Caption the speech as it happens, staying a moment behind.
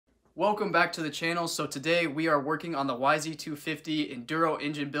Welcome back to the channel. So today we are working on the YZ250 Enduro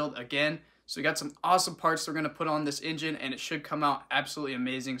engine build again. So we got some awesome parts we're going to put on this engine and it should come out absolutely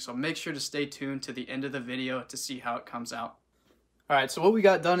amazing. So make sure to stay tuned to the end of the video to see how it comes out. Alright, so what we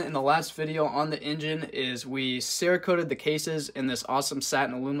got done in the last video on the engine is we Cerakoted the cases in this awesome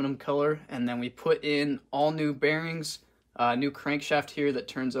satin aluminum color, and then we put in all new bearings, new crankshaft here that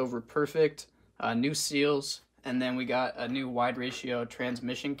turns over perfect, new seals, and then we got a new wide ratio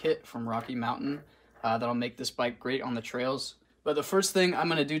transmission kit from Rocky Mountain that'll make this bike great on the trails. But the first thing I'm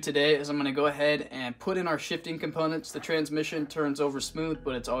going to do today is I'm going to go ahead and put in our shifting components. The transmission turns over smooth,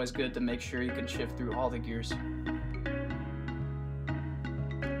 but it's always good to make sure you can shift through all the gears.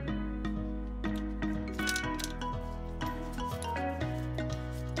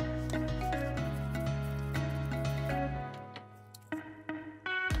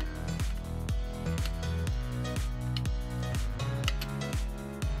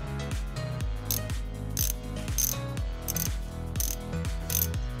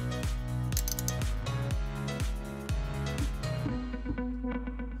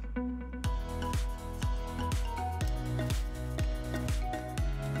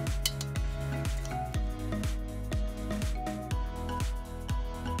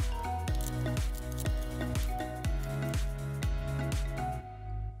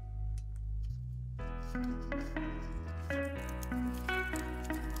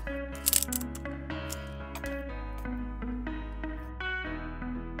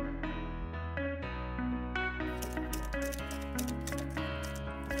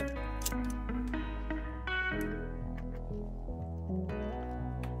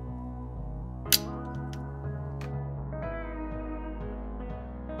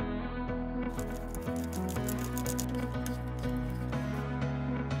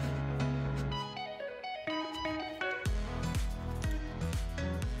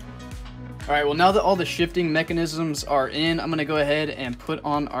 Alright, well now that all the shifting mechanisms are in, I'm going to go ahead and put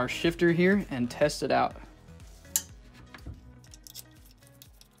on our shifter here and test it out.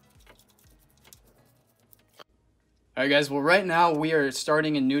 Alright guys, well right now we are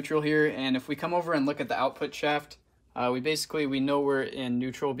starting in neutral here, and if we come over and look at the output shaft, we know we're in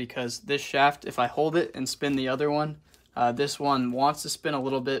neutral because this shaft, if I hold it and spin the other one, this one wants to spin a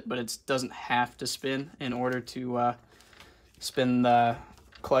little bit, but it doesn't have to spin in order to spin the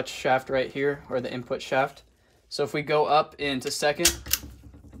clutch shaft right here, or the input shaft. So if we go up into second,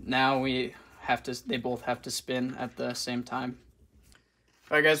 now they both have to spin at the same time.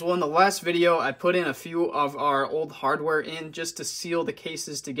 Alright guys, well in the last video I put in a few of our old hardware in just to seal the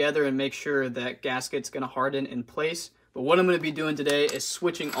cases together and make sure that gasket's going to harden in place. But what I'm going to be doing today is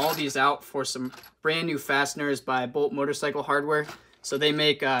switching all these out for some brand new fasteners by Bolt Motorcycle Hardware. So they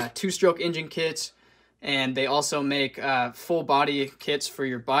make two-stroke engine kits, and they also make full body kits for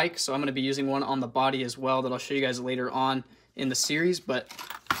your bike. So I'm going to be using one on the body as well that I'll show you guys later on in the series. But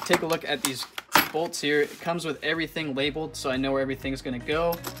take a look at these bolts here. It comes with everything labeled, so I know where everything's going to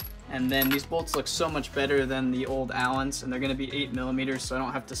go. And then these bolts look so much better than the old Allens, and they're going to be 8mm, so I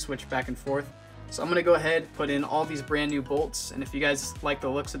don't have to switch back and forth. So I'm going to go ahead, put in all these brand new bolts, and if you guys like the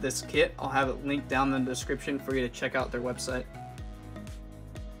looks of this kit, I'll have it linked down in the description for you to check out their website.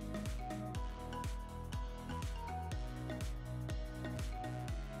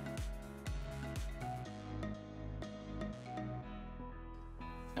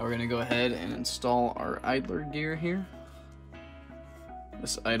 Now we're going to go ahead and install our idler gear here.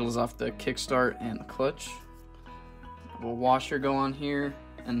 This idles off the kickstart and the clutch. A washer go on here,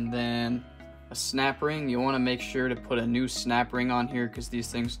 and then a snap ring. You want to make sure to put a new snap ring on here because these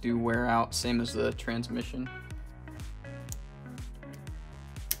things do wear out, same as the transmission.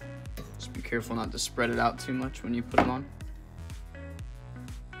 Just be careful not to spread it out too much when you put it on.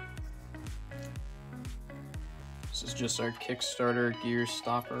 This is just our Kickstarter gear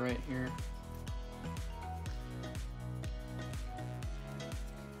stopper right here.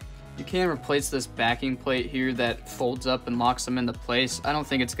 You can replace this backing plate here that folds up and locks them into place. I don't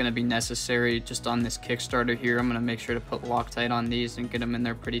think it's going to be necessary just on this Kickstarter here. I'm going to make sure to put Loctite on these and get them in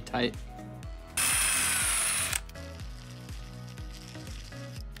there pretty tight.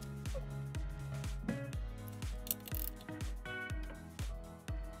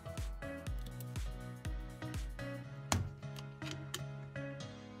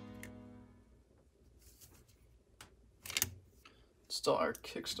 Install our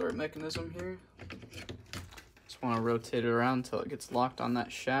kickstart mechanism here. Just want to rotate it around until it gets locked on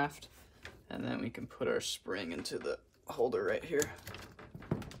that shaft, and then we can put our spring into the holder right here.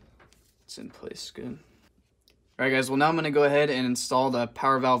 It's in place good. Alright guys, well now I'm going to go ahead and install the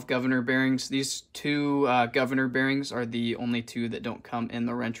power valve governor bearings. These two governor bearings are the only two that don't come in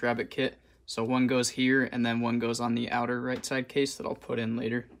the Wrench Rabbit kit. So one goes here and then one goes on the outer right side case that I'll put in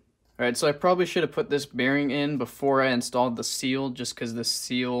later. Alright, so I probably should have put this bearing in before I installed the seal, just because the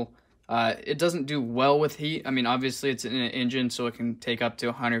seal, it doesn't do well with heat. I mean, obviously it's in an engine, so it can take up to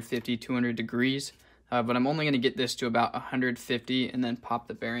 150, 200 degrees. But I'm only going to get this to about 150 and then pop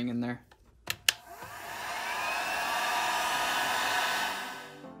the bearing in there.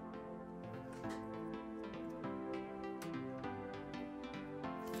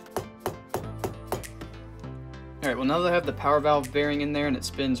 Alright, well now that I have the power valve bearing in there and it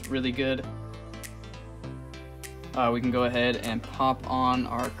spins really good, we can go ahead and pop on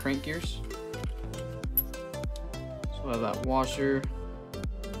our crank gears. So we'll have that washer,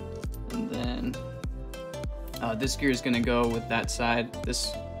 and then this gear is going to go with that side,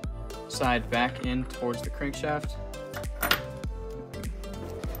 this side back in towards the crankshaft.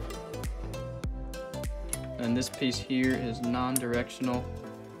 And this piece here is non-directional.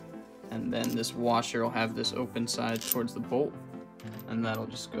 And then this washer will have this open side towards the bolt, and that'll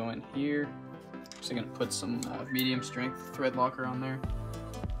just go in here. So I'm going to put some medium strength thread locker on there.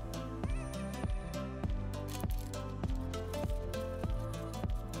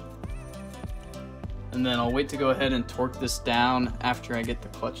 And then I'll wait to go ahead and torque this down after I get the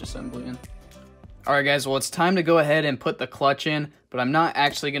clutch assembly in. Alright guys, well it's time to go ahead and put the clutch in, but I'm not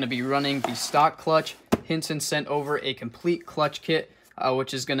actually going to be running the stock clutch. Hinson sent over a complete clutch kit,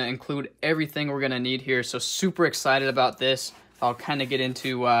 which is going to include everything we're going to need here. So super excited about this. I'll kind of get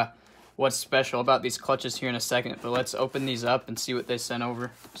into what's special about these clutches here in a second, but let's open these up and see what they sent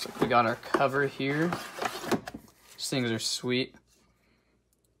over. So we got our cover here. These things are sweet.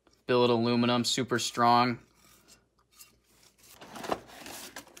 Billet aluminum, super strong.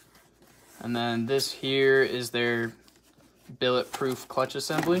 And then this here is their billet proof clutch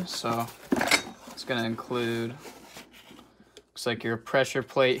assembly. So it's going to include, looks like your pressure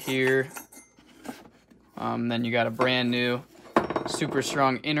plate here. Then you got a brand new super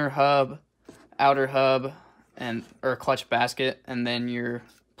strong inner hub, outer hub, or clutch basket, and then your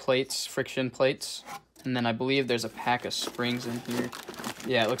plates, friction plates. And then I believe there's a pack of springs in here.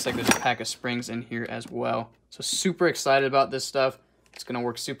 Yeah, it looks like there's a pack of springs in here as well. So super excited about this stuff. It's gonna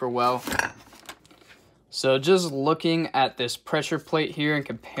work super well. So just looking at this pressure plate here and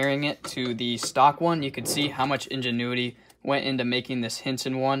comparing it to the stock one, you can see how much ingenuity went into making this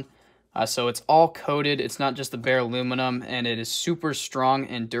Hinson one. So it's all coated, it's not just the bare aluminum, and it is super strong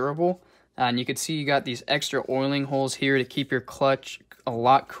and durable. And you can see you got these extra oiling holes here to keep your clutch a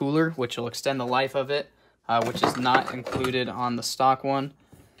lot cooler, which will extend the life of it, which is not included on the stock one.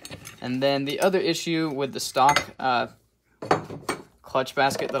 And then the other issue with the stock clutch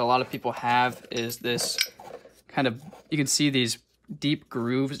basket that a lot of people have is this kind of, you can see these deep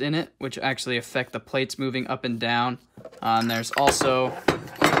grooves in it, which actually affect the plates moving up and down. And there's also,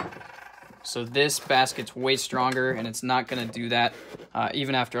 so this basket's way stronger and it's not going to do that.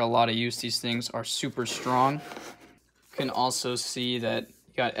 Even after a lot of use, these things are super strong. You can also see that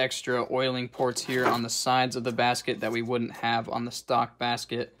you got extra oiling ports here on the sides of the basket that we wouldn't have on the stock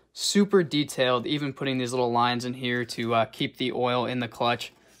basket. Super detailed, even putting these little lines in here to keep the oil in the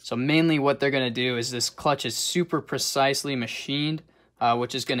clutch. So mainly what they're going to do is this clutch is super precisely machined,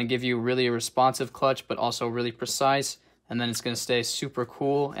 which is going to give you really a responsive clutch, but also really precise. And then it's going to stay super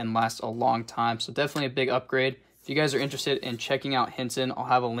cool and last a long time. So definitely a big upgrade. If you guys are interested in checking out Hinson, I'll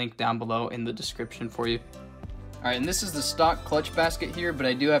have a link down below in the description for you. Alright, and this is the stock clutch basket here, but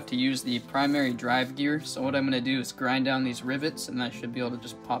I do have to use the primary drive gear. So what I'm going to do is grind down these rivets, and I should be able to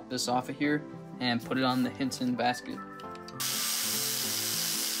just pop this off of here and put it on the Hinson basket.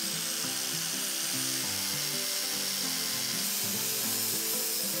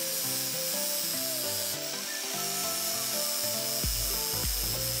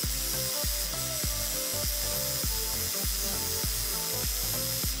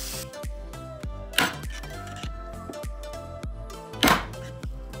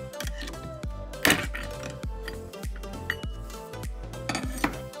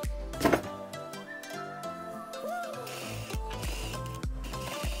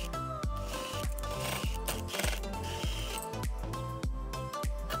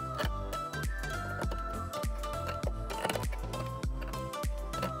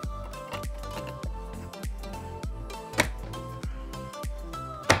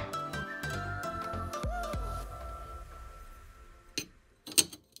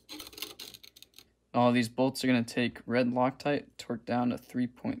 All these bolts are going to take red Loctite, torqued down to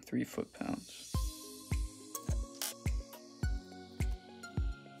 3.3 foot-pounds.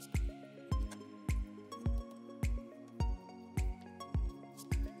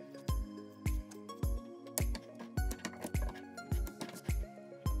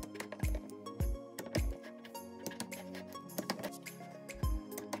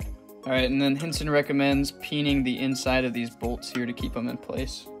 Alright, and then Hinson recommends peening the inside of these bolts here to keep them in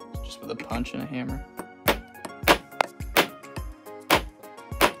place, just with a punch and a hammer.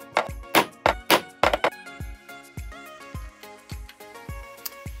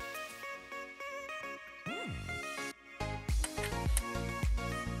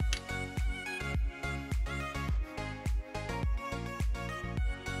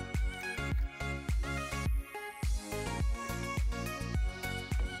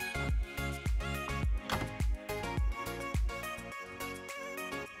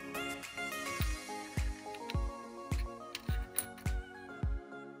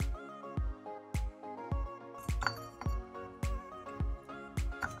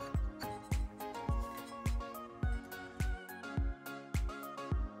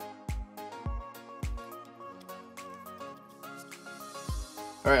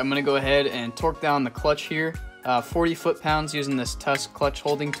 Alright, I'm going to go ahead and torque down the clutch here. 40 foot-pounds using this Tusk clutch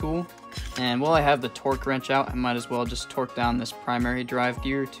holding tool. And while I have the torque wrench out, I might as well just torque down this primary drive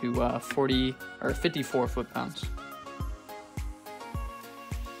gear to 54 foot-pounds.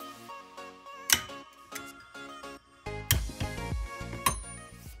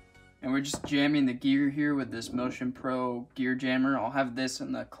 And we're just jamming the gear here with this Motion Pro gear jammer. I'll have this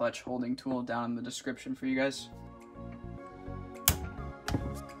and the clutch holding tool down in the description for you guys.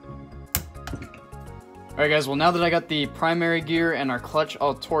 Alright guys, well now that I got the primary gear and our clutch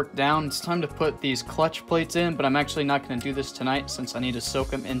all torqued down, it's time to put these clutch plates in, but I'm actually not going to do this tonight since I need to soak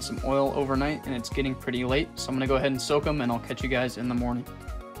them in some oil overnight and it's getting pretty late. So I'm going to go ahead and soak them and I'll catch you guys in the morning.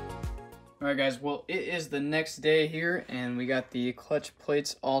 Alright guys, well it is the next day here and we got the clutch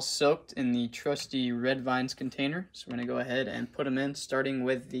plates all soaked in the trusty Red Vines container. So we're going to go ahead and put them in, starting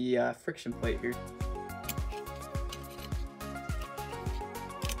with the friction plate here.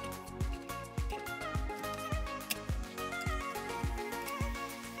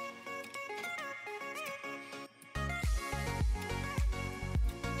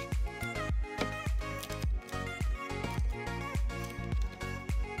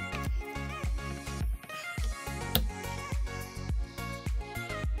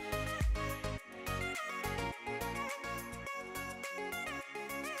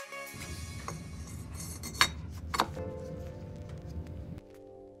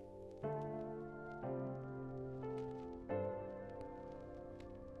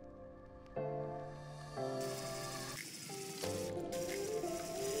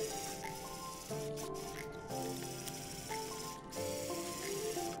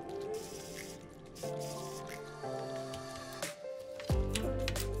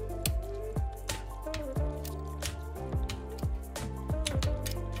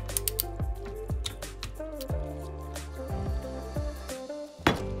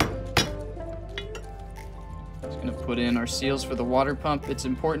 Going to put in our seals for the water pump. It's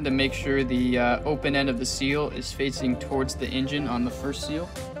important to make sure the open end of the seal is facing towards the engine on the first seal.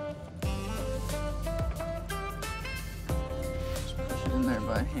 Just push it in there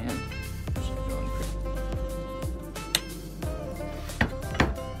by hand.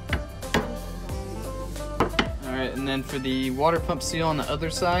 Alright, and then for the water pump seal on the other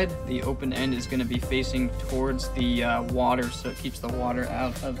side, the open end is going to be facing towards the water, so it keeps the water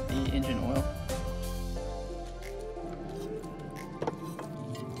out of the engine oil.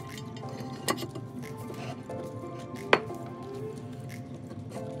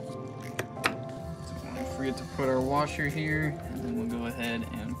 Forget to put our washer here, and then we'll go ahead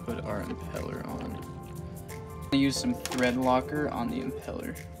and put our impeller on. I'm going to use some thread locker on the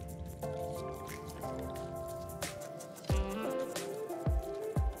impeller.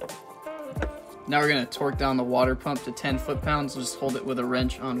 Now we're going to torque down the water pump to 10 foot-pounds. Just hold it with a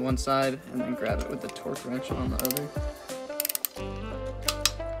wrench on one side and then grab it with the torque wrench on the other.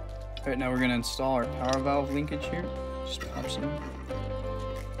 Alright, now we're going to install our power valve linkage here. Just pop some.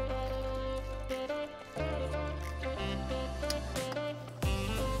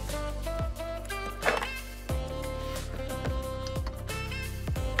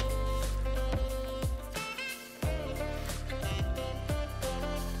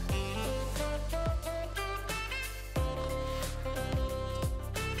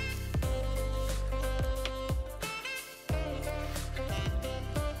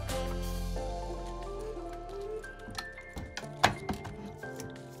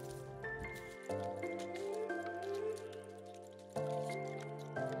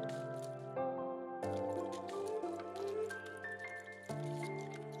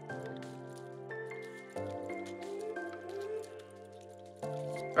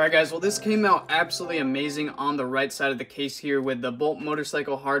 Alright guys, well this came out absolutely amazing on the right side of the case here with the Bolt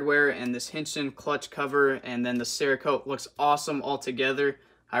motorcycle hardware and this Hinson clutch cover, and then the Cerakote looks awesome all together.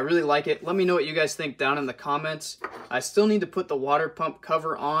 I really like it. Let me know what you guys think down in the comments. I still need to put the water pump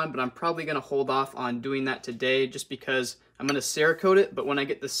cover on, but I'm probably going to hold off on doing that today just because I'm going to Cerakote it, but when I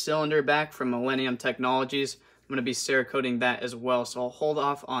get the cylinder back from Millenium Technologies, I'm going to be Cerakoting that as well. So I'll hold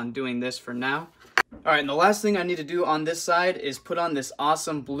off on doing this for now. All right, and the last thing I need to do on this side is put on this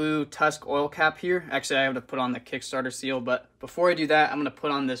awesome blue Tusk oil cap here. Actually, I have to put on the Kickstarter seal, but before I do that, I'm going to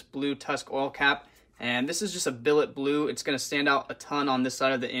put on this blue Tusk oil cap. And this is just a billet blue. It's going to stand out a ton on this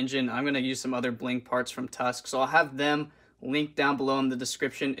side of the engine. I'm going to use some other bling parts from Tusk. So I'll have them linked down below in the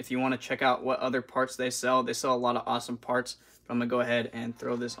description if you want to check out what other parts they sell. They sell a lot of awesome parts. But I'm going to go ahead and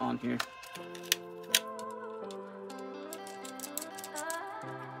throw this on here.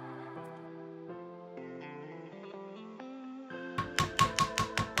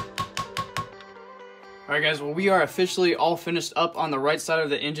 Alright guys, well we are officially all finished up on the right side of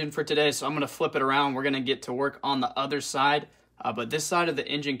the engine for today, so I'm going to flip it around. We're going to get to work on the other side, but this side of the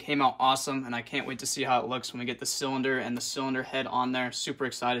engine came out awesome, and I can't wait to see how it looks when we get the cylinder and the cylinder head on there. Super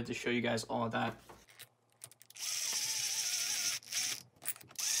excited to show you guys all of that.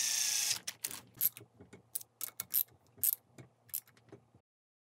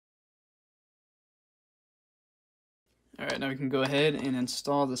 Alright, now we can go ahead and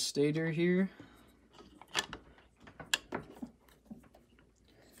install the stator here.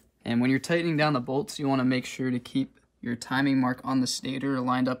 And when you're tightening down the bolts, you want to make sure to keep your timing mark on the stator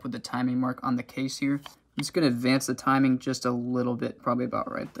lined up with the timing mark on the case here. I'm just going to advance the timing just a little bit, probably about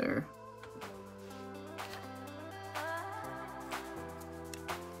right there.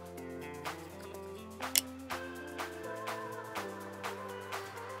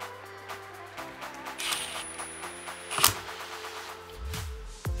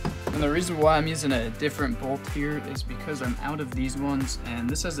 And the reason why I'm using a different bolt here is because I'm out of these ones, and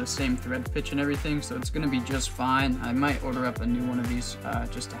this has the same thread pitch and everything, so it's going to be just fine. I might order up a new one of these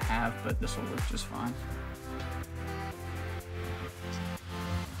just to have, but this will work just fine.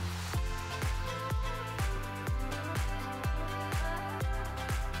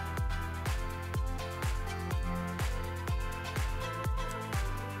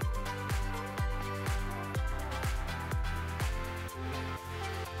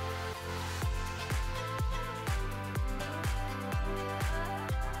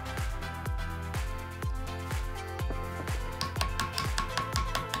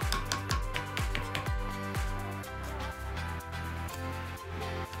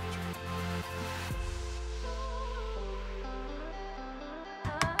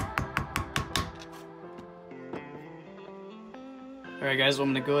 Alright guys, well,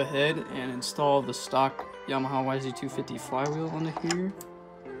 I'm going to go ahead and install the stock Yamaha YZ250 flywheel onto here.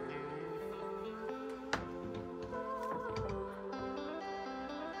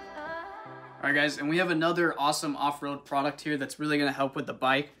 Alright guys, and we have another awesome off-road product here that's really going to help with the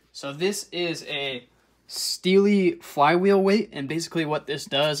bike. So this is a Steely flywheel weight, and basically what this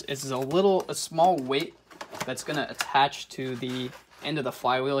does is a small weight that's going to attach to the end of the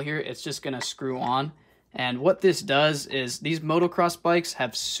flywheel here. It's just going to screw on. And what this does is these motocross bikes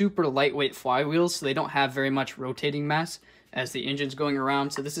have super lightweight flywheels, so they don't have very much rotating mass as the engine's going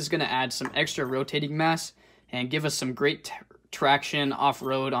around. So this is going to add some extra rotating mass and give us some great traction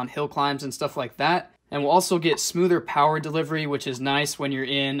off-road on hill climbs and stuff like that. And we'll also get smoother power delivery, which is nice when you're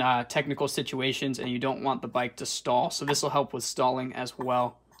in technical situations and you don't want the bike to stall. So this will help with stalling as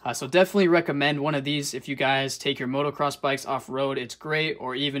well. So definitely recommend one of these if you guys take your motocross bikes off-road. It's great,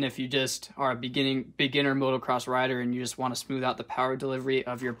 or even if you just are a beginner motocross rider and you just want to smooth out the power delivery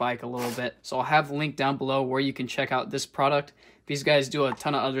of your bike a little bit. So I'll have a link down below where you can check out this product. These guys do a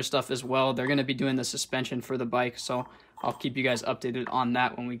ton of other stuff as well. They're going to be doing the suspension for the bike, so I'll keep you guys updated on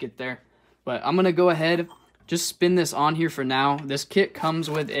that when we get there. But I'm going to go ahead, just spin this on here for now. This kit comes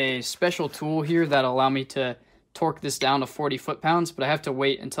with a special tool here that'll allow me to torque this down to 40 foot-pounds, but I have to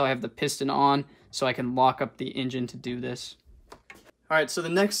wait until I have the piston on so I can lock up the engine to do this. Alright, so the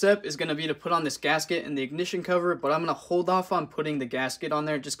next step is going to be to put on this gasket and the ignition cover, but I'm going to hold off on putting the gasket on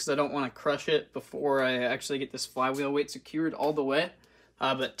there just because I don't want to crush it before I actually get this flywheel weight secured all the way.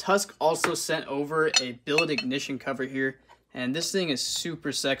 But Tusk also sent over a billet ignition cover here, and this thing is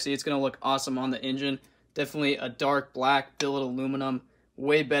super sexy. It's going to look awesome on the engine. Definitely a dark black billet aluminum.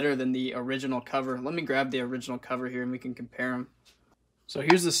 Way better than the original cover. Let me grab the original cover here and we can compare them. So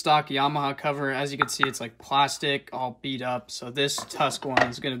here's the stock Yamaha cover. As you can see, it's like plastic, all beat up. So this Tusk one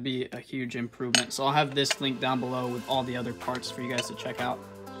is going to be a huge improvement. So I'll have this link down below with all the other parts for you guys to check out.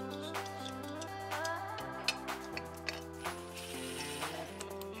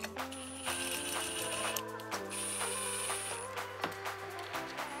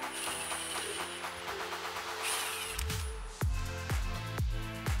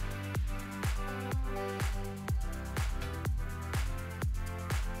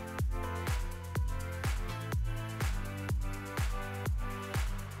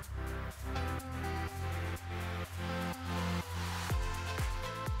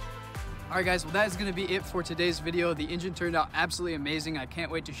 Alright guys, well that is going to be it for today's video. The engine turned out absolutely amazing. I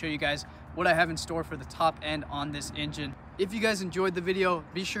can't wait to show you guys what I have in store for the top end on this engine. If you guys enjoyed the video,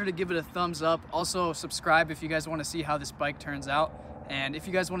 be sure to give it a thumbs up. Also subscribe if you guys want to see how this bike turns out. And if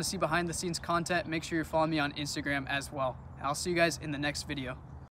you guys want to see behind the scenes content, make sure you're following me on Instagram as well. I'll see you guys in the next video.